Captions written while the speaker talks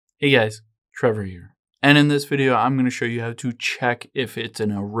Hey guys, Trevor here. And in this video, I'm going to show you how to check if it's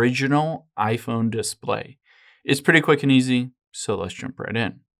an original iPhone display. It's pretty quick and easy, so let's jump right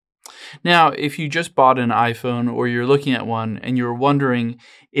in. Now, if you just bought an iPhone or you're looking at one and you're wondering,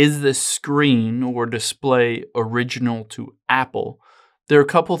 is this screen or display original to Apple? There are a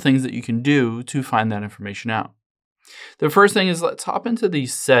couple things that you can do to find that information out. The first thing is let's hop into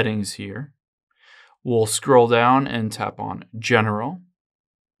these settings here. We'll scroll down and tap on General.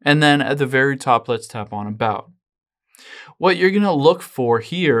 And then at the very top, let's tap on About. What you're going to look for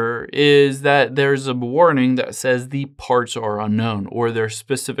here is that there's a warning that says the parts are unknown, or there's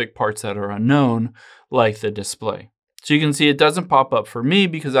specific parts that are unknown, like the display. So you can see it doesn't pop up for me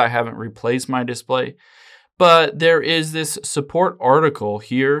because I haven't replaced my display, but there is this support article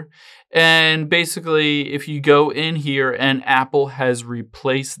here. And basically, if you go in here and Apple has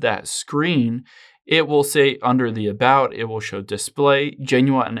replaced that screen, it will say under the About, it will show display,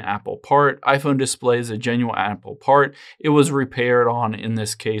 genuine Apple part. iPhone display is a genuine Apple part. It was repaired on, in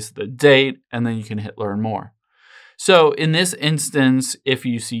this case, the date, and then you can hit learn more. So in this instance, if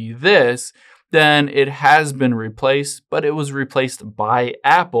you see this, then it has been replaced, but it was replaced by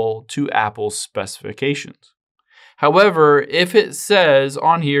Apple to Apple's specifications. However, if it says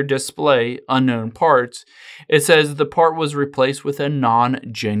on here, display unknown parts, it says the part was replaced with a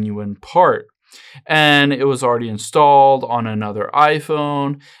non-genuine part. And it was already installed on another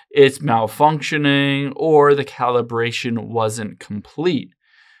iPhone, it's malfunctioning, or the calibration wasn't complete.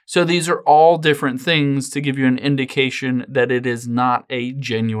 So these are all different things to give you an indication that it is not a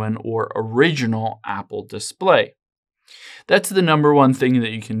genuine or original Apple display. That's the number one thing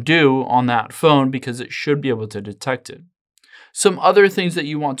that you can do on that phone because it should be able to detect it. Some other things that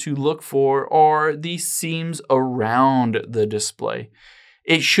you want to look for are the seams around the display.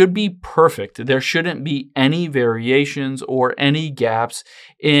 It should be perfect. There shouldn't be any variations or any gaps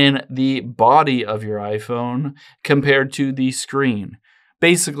in the body of your iPhone compared to the screen.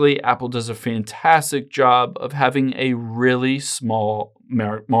 Basically, Apple does a fantastic job of having a really small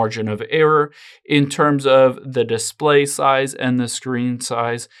margin of error in terms of the display size and the screen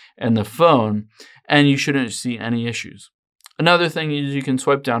size and the phone, and you shouldn't see any issues. Another thing is you can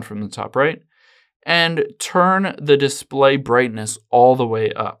swipe down from the top right and turn the display brightness all the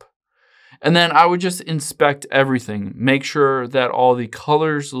way up. And then I would just inspect everything. Make sure that all the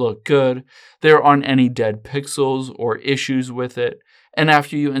colors look good. There aren't any dead pixels or issues with it. And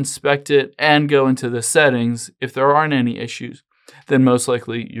after you inspect it and go into the settings, if there aren't any issues, then most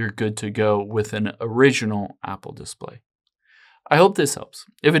likely you're good to go with an original Apple display. I hope this helps.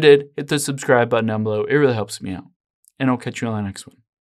 If it did, hit the subscribe button down below. It really helps me out. And I'll catch you on the next one.